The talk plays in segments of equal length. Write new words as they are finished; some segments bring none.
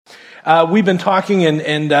We've been talking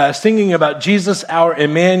and singing about Jesus, our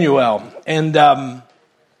Emmanuel. And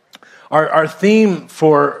our theme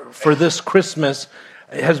for this Christmas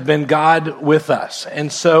has been God with us.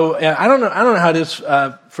 And so I don't know how it is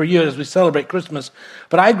for you as we celebrate Christmas,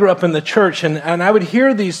 but I grew up in the church and I would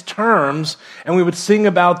hear these terms and we would sing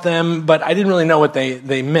about them, but I didn't really know what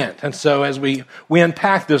they meant. And so as we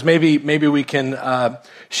unpack this, maybe we can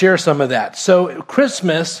share some of that. So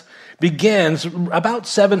Christmas begins about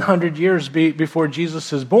 700 years before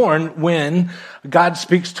Jesus is born, when God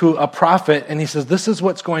speaks to a prophet and he says, this is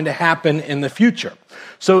what's going to happen in the future.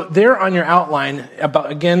 So there on your outline, about,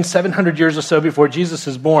 again, 700 years or so before Jesus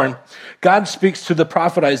is born, God speaks to the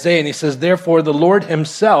prophet Isaiah and he says, therefore the Lord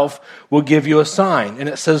himself will give you a sign. And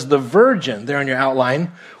it says the virgin, there on your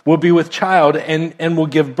outline, will be with child and will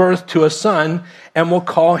give birth to a son and will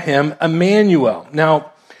call him Emmanuel.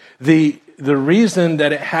 Now, the reason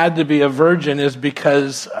that it had to be a virgin is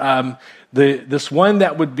because this one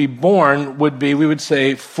that would be born would be, we would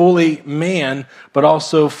say, fully man, but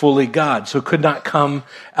also fully God. So it could not come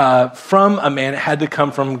from a man. It had to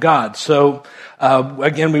come from God. So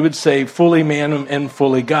again, we would say fully man and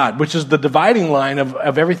fully God, which is the dividing line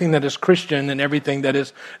of everything that is Christian and everything that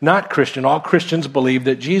is not Christian. All Christians believe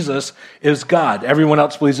that Jesus is God. Everyone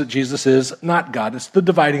else believes that Jesus is not God. It's the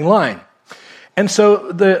dividing line. And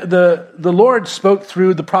so the Lord spoke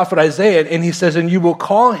through the prophet Isaiah, and he says, and you will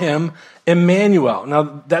call him Emmanuel.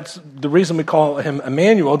 Now, that's the reason we call him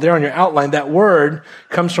Emmanuel. There on your outline, that word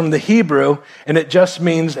comes from the Hebrew, and it just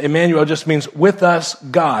means, Emmanuel just means with us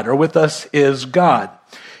God, or with us is God.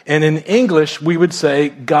 And in English, we would say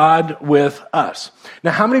God with us.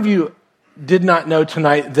 Now, how many of you did not know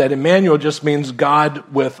tonight that Emmanuel just means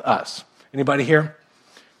God with us? Anybody here?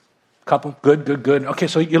 Couple? Good. Okay,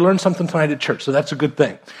 so you learned something tonight at church, so that's a good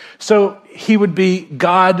thing. So he would be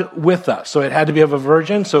God with us. So it had to be of a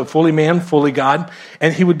virgin, so fully man, fully God,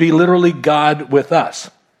 and he would be literally God with us.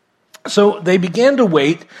 So they began to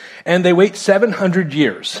wait, and they wait 700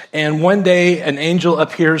 years. And one day an angel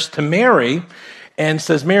appears to Mary and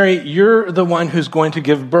says, Mary, you're the one who's going to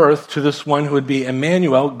give birth to this one who would be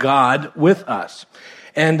Emmanuel, God with us.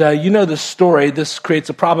 And you know this story. This creates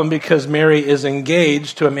a problem because Mary is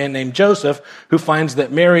engaged to a man named Joseph, who finds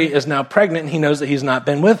that Mary is now pregnant, and he knows that he's not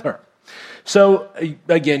been with her. So,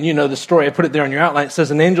 again, you know the story. I put it there on your outline. It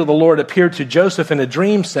says, an angel of the Lord appeared to Joseph in a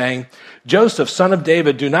dream, saying, Joseph, son of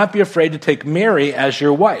David, do not be afraid to take Mary as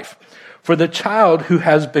your wife, for the child who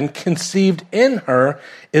has been conceived in her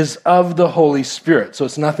is of the Holy Spirit. So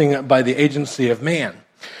it's nothing by the agency of man.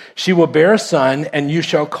 She will bear a son, and you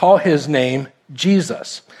shall call his name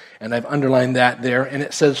Jesus. And I've underlined that there. And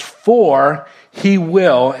it says, for he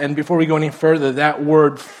will. And before we go any further, that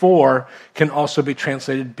word for can also be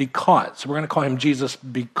translated because. So we're going to call him Jesus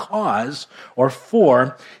because, or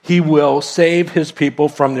for, he will save his people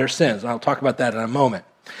from their sins. And I'll talk about that in a moment.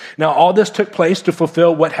 Now, all this took place to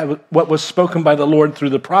fulfill what was spoken by the Lord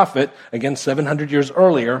through the prophet, again, 700 years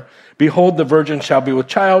earlier. Behold, the virgin shall be with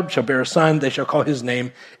child, shall bear a son, they shall call his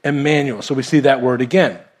name Emmanuel. So we see that word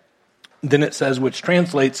again. Then it says, which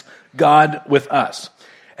translates God with us.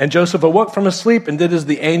 And Joseph awoke from his sleep and did as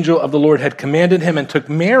the angel of the Lord had commanded him and took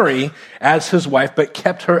Mary as his wife, but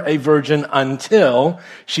kept her a virgin until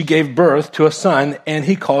she gave birth to a son, and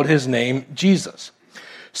he called his name Jesus.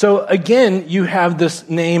 So again, you have this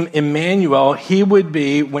name Emmanuel. He would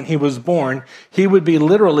be, when he was born, he would be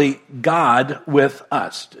literally God with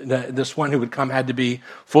us. This one who would come had to be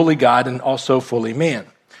fully God and also fully man.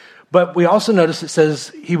 But we also notice it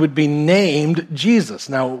says he would be named Jesus.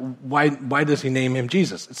 Now, why does he name him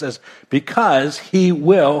Jesus? It says, because he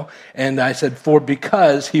will, and I said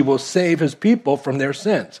because he will save his people from their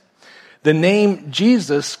sins. The name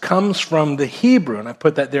Jesus comes from the Hebrew, and I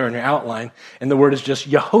put that there in your outline, and the word is just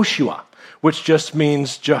Yehoshua, which just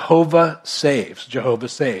means Jehovah saves, Jehovah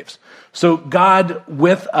saves. So God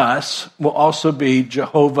with us will also be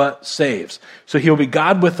Jehovah saves. So he'll be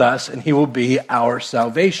God with us, and he will be our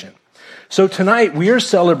salvation. So tonight we are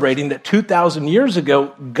celebrating that 2,000 years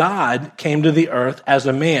ago, God came to the earth as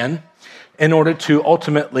a man in order to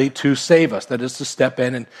ultimately to save us. That is to step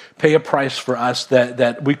in and pay a price for us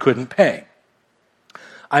that we couldn't pay.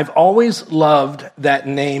 I've always loved that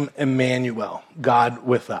name Emmanuel, God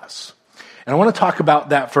with us. And I want to talk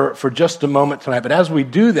about that for just a moment tonight. But as we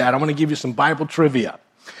do that, I want to give you some Bible trivia.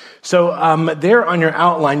 So there on your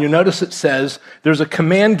outline, you notice it says there's a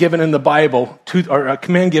command given in the Bible, or a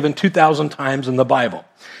command given 2,000 times in the Bible.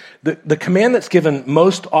 The command that's given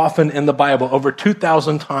most often in the Bible, over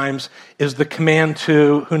 2,000 times, is the command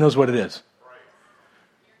to, who knows what it is?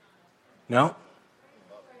 No?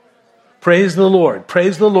 Praise the Lord.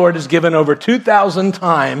 Praise the Lord is given over 2,000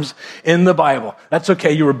 times in the Bible. That's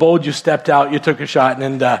okay. You were bold. You stepped out. You took a shot.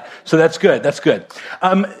 And so that's good. That's good.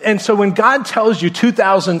 And so when God tells you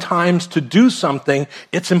 2,000 times to do something,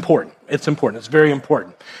 it's important. It's important. It's very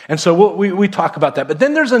important. And so we talk about that. But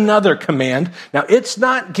then there's another command. Now, it's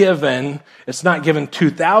not given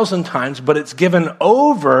 2,000 times, but it's given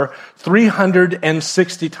over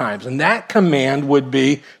 360 times. And that command would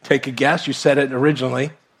be, take a guess. You said it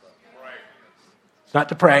originally. It's not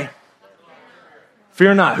to pray.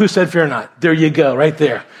 Fear not. Who said fear not? There you go, right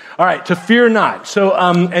there. All right, to fear not. So,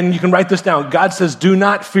 and you can write this down. God says, do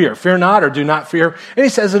not fear. Fear not or do not fear. And he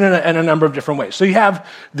says it in a number of different ways. So you have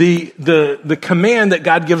the command that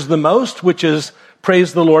God gives the most, which is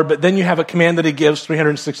praise the Lord. But then you have a command that he gives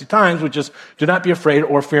 360 times, which is do not be afraid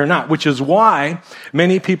or fear not, which is why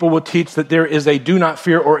many people will teach that there is a do not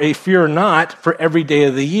fear or a fear not for every day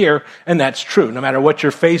of the year. And that's true. No matter what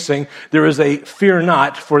you're facing, there is a fear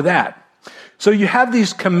not for that. So you have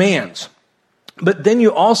these commands, but then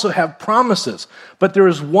you also have promises. But there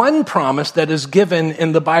is one promise that is given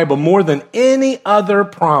in the Bible more than any other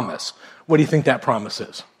promise. What do you think that promise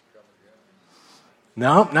is?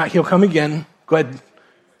 No, not he'll come again. Go ahead.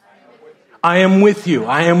 I am with you.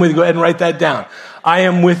 I am with you. Go ahead and write that down. I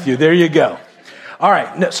am with you. There you go. All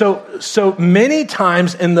right. So many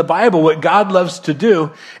times in the Bible, what God loves to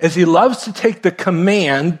do is he loves to take the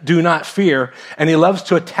command, do not fear, and he loves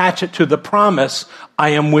to attach it to the promise, I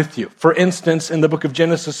am with you. For instance, in the book of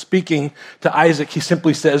Genesis, speaking to Isaac, he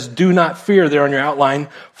simply says, do not fear there on your outline,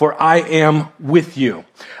 for I am with you.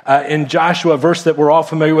 In Joshua, a verse that we're all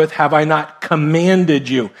familiar with, have I not commanded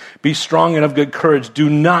you? Be strong and of good courage. Do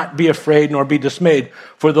not be afraid nor be dismayed,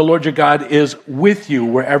 for the Lord your God is with you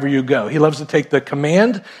wherever you go. He loves to take the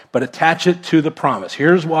command, but attach it to the promise.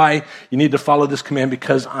 Here's why you need to follow this command,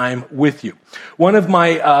 because I'm with you. One of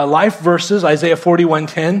my life verses, Isaiah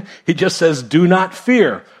 41:10, he just says, do not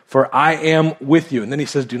fear, for I am with you. And then he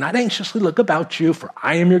says, do not anxiously look about you, for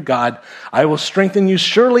I am your God. I will strengthen you.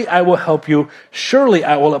 Surely I will help you. Surely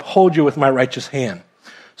I will uphold you with my righteous hand.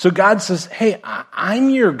 So God says, hey, I'm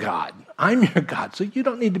your God. I'm your God. So you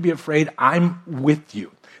don't need to be afraid. I'm with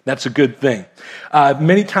you. That's a good thing.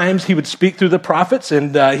 Many times he would speak through the prophets,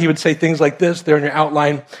 and he would say things like this there in your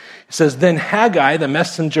outline. It says, then Haggai, the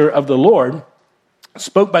messenger of the Lord,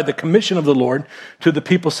 spoke by the commission of the Lord to the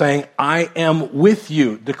people saying, I am with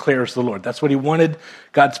you, declares the Lord. That's what he wanted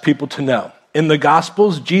God's people to know. In the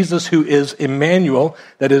Gospels, Jesus, who is Emmanuel,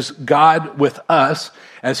 that is God with us,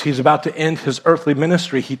 as he's about to end his earthly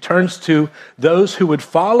ministry, he turns to those who would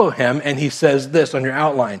follow him, and he says this on your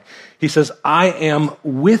outline. He says, I am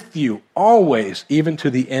with you always, even to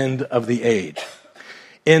the end of the age.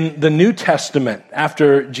 In the New Testament,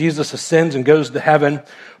 after Jesus ascends and goes to heaven,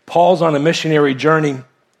 Paul's on a missionary journey,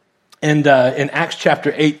 and in Acts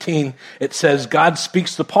chapter 18, it says, God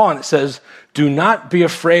speaks to Paul, and it says, do not be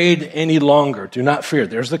afraid any longer. Do not fear.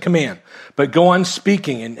 There's the command. But go on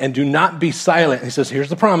speaking and do not be silent. And he says, here's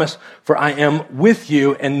the promise, for I am with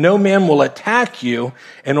you, and no man will attack you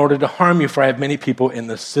in order to harm you, for I have many people in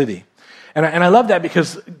this city. And I love that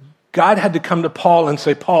because God had to come to Paul and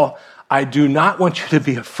say, Paul, I do not want you to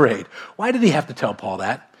be afraid. Why did he have to tell Paul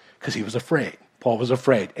that? Because he was afraid. Paul was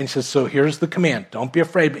afraid. And he says, so here's the command. Don't be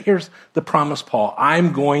afraid, but here's the promise, Paul.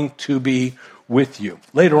 I'm going to be with you.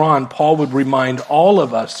 Later on, Paul would remind all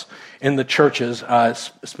of us in the churches,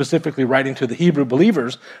 specifically writing to the Hebrew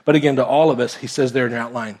believers, but again to all of us, he says there in your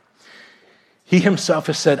outline, he himself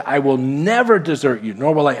has said, I will never desert you,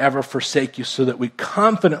 nor will I ever forsake you, so that we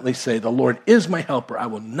confidently say, the Lord is my helper. I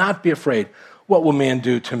will not be afraid. What will man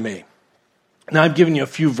do to me? Now, I've given you a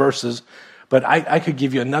few verses, but I could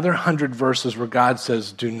give you another 100 verses where God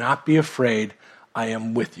says, do not be afraid, I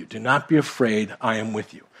am with you. Do not be afraid, I am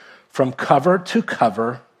with you. From cover to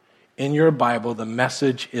cover in your Bible, the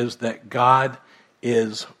message is that God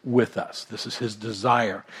is with us. This is his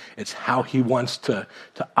desire. It's how he wants to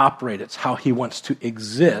operate. It's how he wants to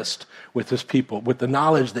exist with his people, with the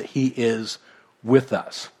knowledge that he is with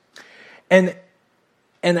us. And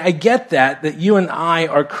I get that you and I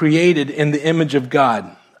are created in the image of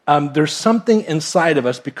God. There's something inside of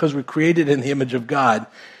us, because we're created in the image of God,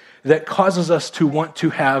 that causes us to want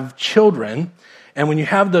to have children. And when you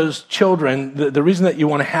have those children, the reason that you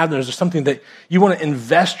want to have them is there's something that you want to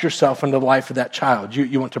invest yourself into the life of that child.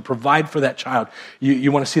 You want to provide for that child.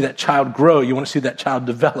 You want to see that child grow. You want to see that child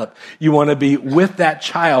develop. You want to be with that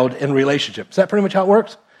child in relationship. Is that pretty much how it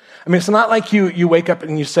works? I mean, it's not like you wake up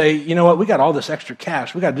and you say, you know what, we got all this extra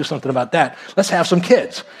cash. We got to do something about that. Let's have some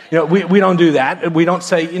kids. We don't do that. We don't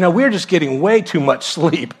say, we're just getting way too much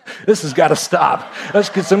sleep. This has got to stop. Let's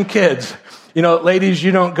get some kids. Ladies,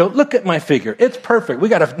 you don't go, look at my figure. It's perfect. We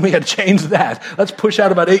got to change that. Let's push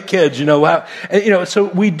out about 8 kids,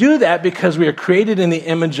 So we do that because we are created in the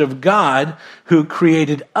image of God, who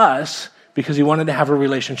created us because he wanted to have a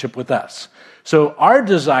relationship with us. So our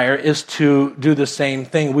desire is to do the same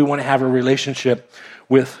thing. We want to have a relationship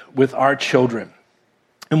with our children.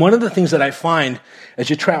 And one of the things that I find as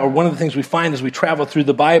you travel, or one of the things we find as we travel through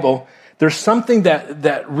the Bible, there's something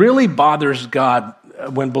that really bothers God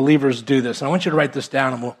when believers do this. And I want you to write this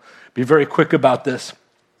down, and we'll be very quick about this.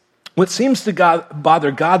 What seems to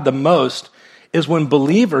bother God the most is when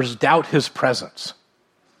believers doubt his presence.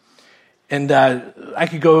 And I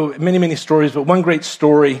could go many, many stories, but one great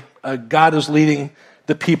story, God is leading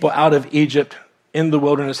the people out of Egypt in the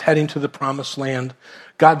wilderness, heading to the promised land.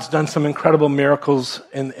 God's done some incredible miracles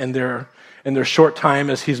in their short time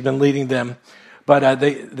as he's been leading them. But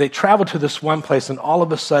they travel to this one place, and all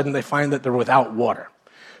of a sudden they find that they're without water.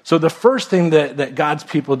 So the first thing that God's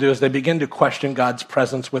people do is they begin to question God's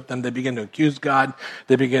presence with them. They begin to accuse God.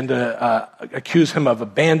 They begin to accuse him of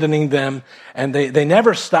abandoning them. And they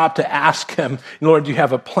never stop to ask him, Lord, do you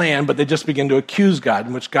have a plan? But they just begin to accuse God,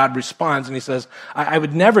 in which God responds. And he says, I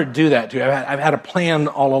would never do that to you. I've had a plan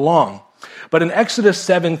all along. But in Exodus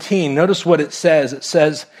 17, notice what it says. It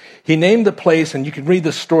says, he named the place, and you can read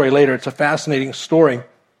this story later. It's a fascinating story.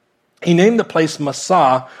 He named the place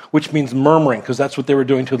Massah, which means murmuring, because that's what they were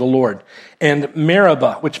doing to the Lord. And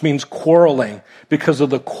Meribah, which means quarreling, because of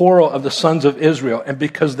the quarrel of the sons of Israel, and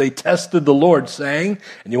because they tested the Lord, saying,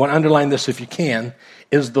 and you want to underline this if you can,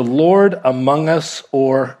 is the Lord among us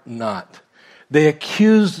or not? They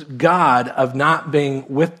accused God of not being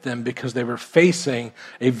with them because they were facing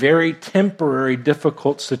a very temporary,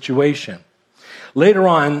 difficult situation. Later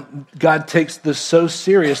on, God takes this so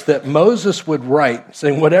serious that Moses would write,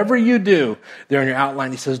 saying, whatever you do, there in your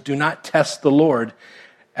outline, he says, do not test the Lord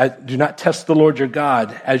your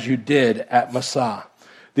God as you did at Massah.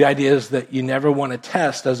 The idea is that you never want to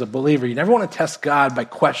test as a believer. You never want to test God by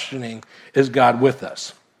questioning, is God with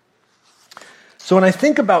us? So when I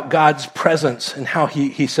think about God's presence and how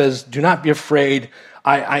he says, do not be afraid,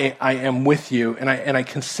 I am with you, and I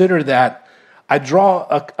consider that, I draw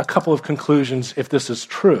a couple of conclusions if this is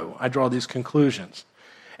true. I draw these conclusions.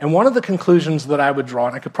 And one of the conclusions that I would draw,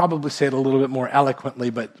 and I could probably say it a little bit more eloquently,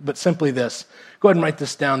 but simply this. Go ahead and write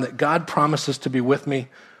this down, that God promises to be with me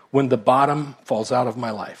when the bottom falls out of my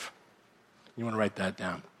life. You want to write that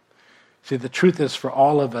down. See, the truth is, for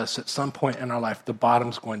all of us, at some point in our life, the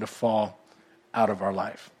bottom's going to fall out of our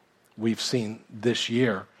life. We've seen this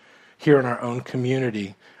year, here in our own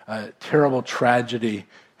community, a terrible tragedy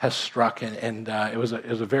has struck, and it was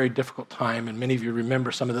a very difficult time, and many of you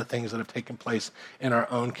remember some of the things that have taken place in our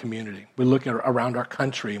own community. We look around our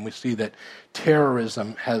country, and we see that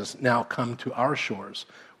terrorism has now come to our shores.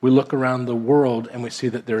 We look around the world, and we see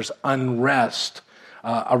that there's unrest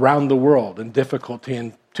around the world and difficulty,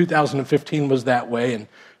 and 2015 was that way, and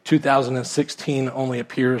 2016 only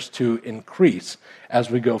appears to increase as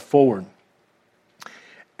we go forward.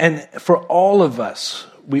 And for all of us,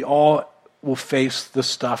 we all will face the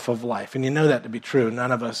stuff of life. And you know that to be true.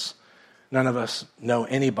 None of us know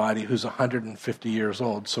anybody who's 150 years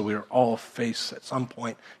old, so we all face at some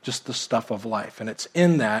point just the stuff of life. And it's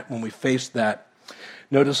in that, when we face that,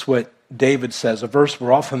 notice what David says, a verse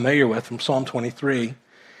we're all familiar with from Psalm 23.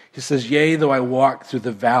 He says, yea, though I walk through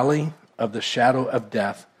the valley of the shadow of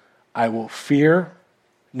death, I will fear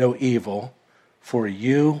no evil, for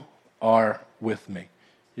you are with me.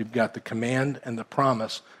 You've got the command and the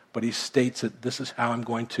promise, but he states that this is how I'm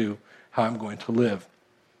going to live.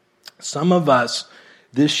 Some of us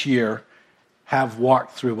this year have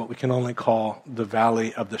walked through what we can only call the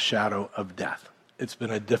valley of the shadow of death. It's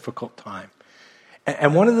been a difficult time.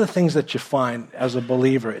 And one of the things that you find as a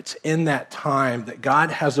believer, it's in that time that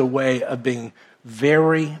God has a way of being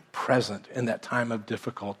very present in that time of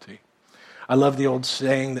difficulty. I love the old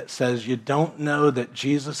saying that says, you don't know that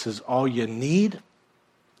Jesus is all you need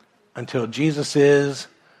until Jesus is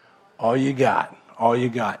all you got.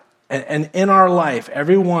 And in our life,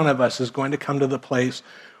 every one of us is going to come to the place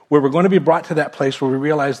where we're going to be brought to that place where we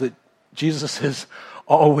realize that Jesus is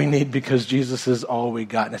all we need because Jesus is all we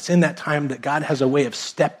got. And it's in that time that God has a way of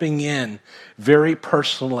stepping in very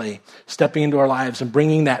personally, stepping into our lives and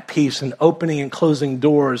bringing that peace and opening and closing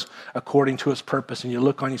doors according to his purpose. And you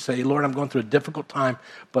look on and you say, Lord, I'm going through a difficult time,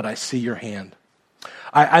 but I see your hand.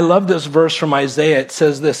 I love this verse from Isaiah. It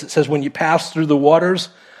says this. It says, when you pass through the waters,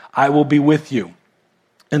 I will be with you.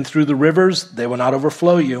 And through the rivers, they will not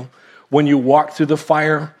overflow you. When you walk through the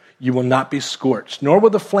fire, you will not be scorched, nor will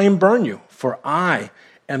the flame burn you, for I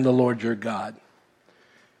am the Lord your God.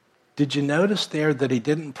 did you notice there that he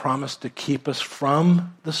didn't promise to keep us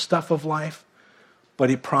from the stuff of life, but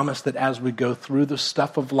he promised that as we go through the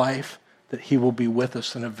stuff of life, that he will be with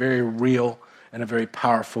us in a very real and a very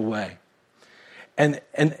powerful way. And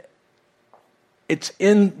it's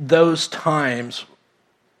in those times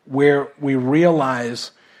where we realize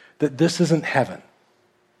that this isn't heaven.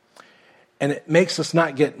 And it makes us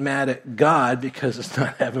not get mad at God because it's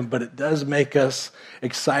not heaven, but it does make us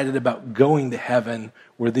excited about going to heaven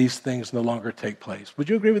where these things no longer take place. Would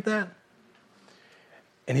you agree with that?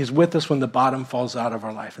 And he's with us when the bottom falls out of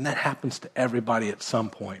our life. And that happens to everybody at some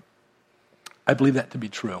point. I believe that to be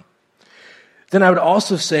true. Then I would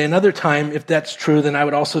also say, another time, if that's true, then I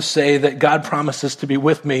would also say that God promises to be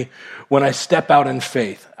with me when I step out in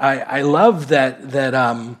faith. I love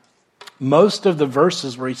that most of the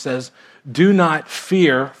verses where he says, "Do not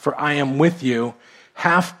fear, for I am with you,"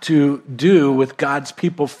 have to do with God's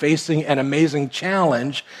people facing an amazing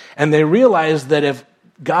challenge, and they realize that if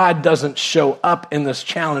God doesn't show up in this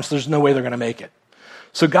challenge, there's no way they're going to make it.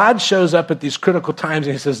 So God shows up at these critical times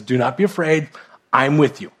and he says, "Do not be afraid, I'm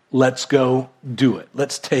with you. Let's go do it.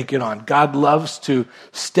 Let's take it on." God loves to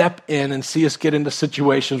step in and see us get into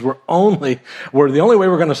situations where the only way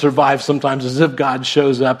we're going to survive sometimes is if God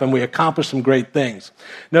shows up and we accomplish some great things.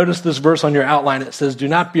 Notice this verse on your outline. It says, "Do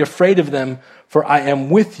not be afraid of them, for I am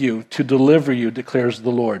with you to deliver you, declares the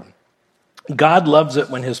Lord." God loves it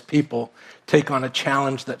when his people take on a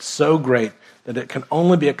challenge that's so great that it can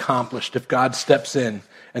only be accomplished if God steps in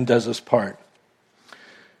and does his part.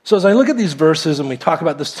 So as I look at these verses and we talk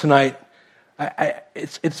about this tonight,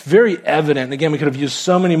 it's very evident. Again, we could have used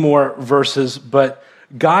so many more verses, but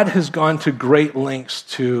God has gone to great lengths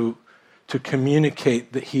to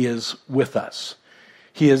communicate that he is with us.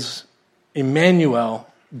 He is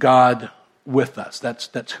Emmanuel, God with us.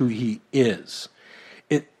 That's who he is.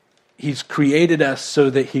 He's created us so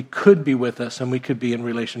that he could be with us and we could be in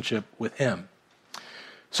relationship with him.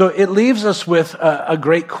 So it leaves us with a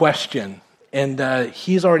great question. And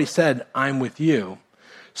he's already said, "I'm with you."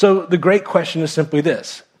 So the great question is simply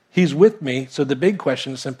this. He's with me, so the big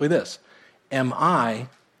question is simply this. Am I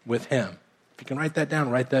with him? If you can write that down,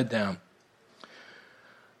 write that down.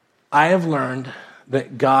 I have learned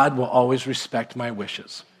that God will always respect my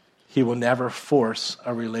wishes. He will never force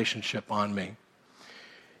a relationship on me.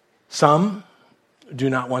 Some do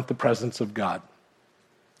not want the presence of God.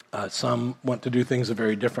 Some want to do things a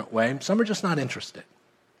very different way. Some are just not interested.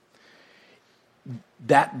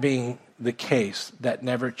 That being the case, that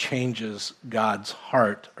never changes God's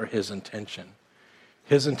heart or his intention.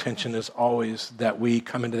 His intention is always that we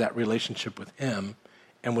come into that relationship with him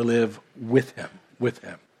and we live with him.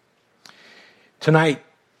 Tonight,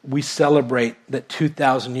 we celebrate that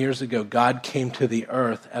 2,000 years ago, God came to the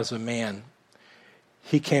earth as a man.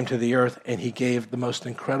 He came to the earth and he gave the most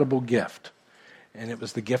incredible gift. And it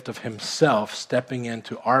was the gift of himself stepping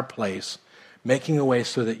into our place, making a way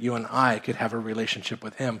so that you and I could have a relationship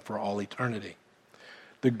with him for all eternity.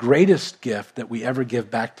 The greatest gift that we ever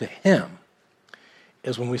give back to him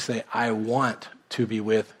is when we say, "I want to be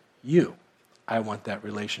with you. I want that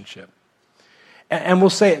relationship." And we'll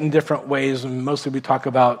say it in different ways, and mostly we talk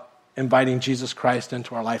about inviting Jesus Christ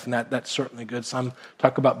into our life, and that's certainly good. Some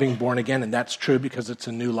talk about being born again, and that's true because it's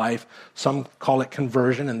a new life. Some call it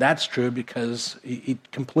conversion, and that's true because he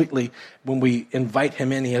completely, when we invite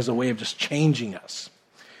him in, he has a way of just changing us.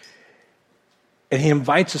 And he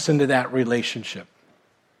invites us into that relationship.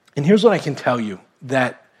 And here's what I can tell you,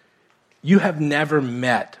 that you have never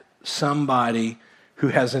met somebody who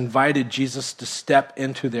has invited Jesus to step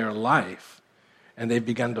into their life, and they've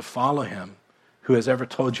begun to follow him, who has ever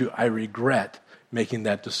told you, "I regret making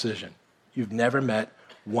that decision." You've never met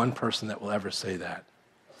one person that will ever say that.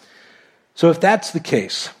 So if that's the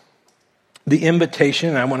case, the invitation,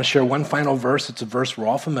 and I want to share one final verse. It's a verse we're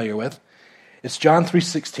all familiar with. It's John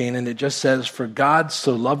 3:16, and it just says, "For God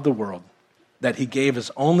so loved the world that he gave his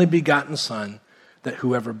only begotten Son, that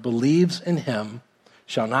whoever believes in him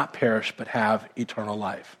shall not perish but have eternal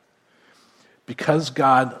life." Because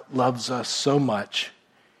God loves us so much,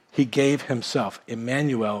 he gave himself,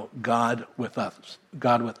 Emmanuel, God with us.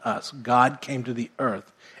 God came to the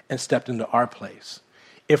earth and stepped into our place.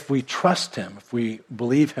 If we trust him, if we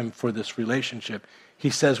believe him for this relationship, he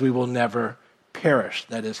says we will never perish.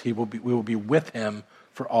 That is, we will be with him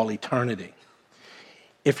for all eternity.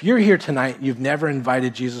 If you're here tonight, you've never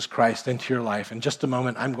invited Jesus Christ into your life, in just a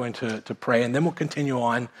moment I'm going to pray, and then we'll continue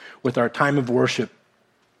on with our time of worship.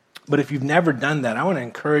 But if you've never done that, I want to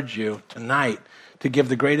encourage you tonight to give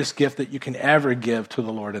the greatest gift that you can ever give to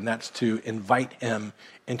the Lord, and that's to invite him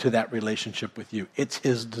into that relationship with you. It's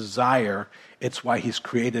his desire. It's why he's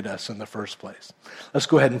created us in the first place. Let's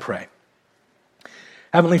go ahead and pray.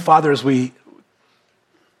 Heavenly Father, as we,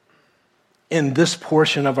 in this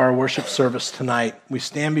portion of our worship service tonight, we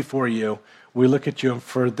stand before you, we look at you, and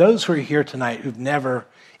for those who are here tonight who've never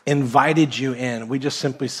invited you in, we just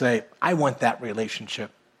simply say, I want that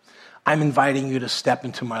relationship. I'm inviting you to step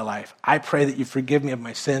into my life. I pray that you forgive me of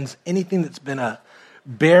my sins, anything that's been a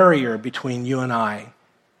barrier between you and I.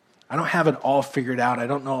 I don't have it all figured out. I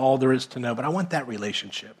don't know all there is to know, but I want that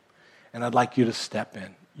relationship, and I'd like you to step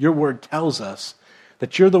in. Your word tells us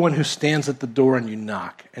that you're the one who stands at the door and you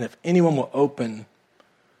knock, and if anyone will open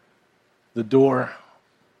the door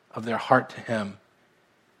of their heart to him,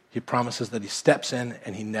 he promises that he steps in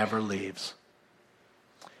and he never leaves.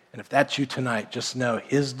 And if that's you tonight, just know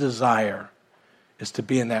his desire is to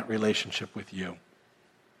be in that relationship with you.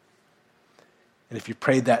 And if you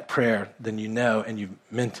prayed that prayer, then you know and you've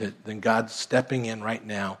meant it, then God's stepping in right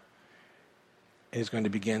now and he's going to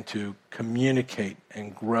begin to communicate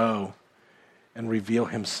and grow and reveal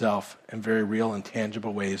himself in very real and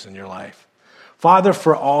tangible ways in your life. Father,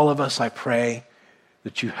 for all of us, I pray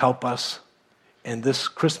that you help us in this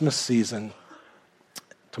Christmas season,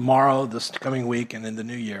 tomorrow, this coming week, and in the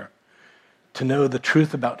new year, to know the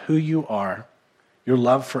truth about who you are, your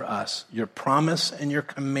love for us, your promise and your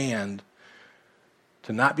command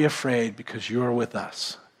to not be afraid because you are with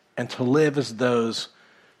us, and to live as those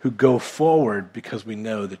who go forward because we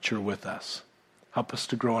know that you're with us. Help us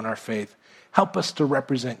to grow in our faith. Help us to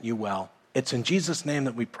represent you well. It's in Jesus' name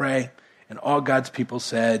that we pray, and all God's people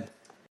said,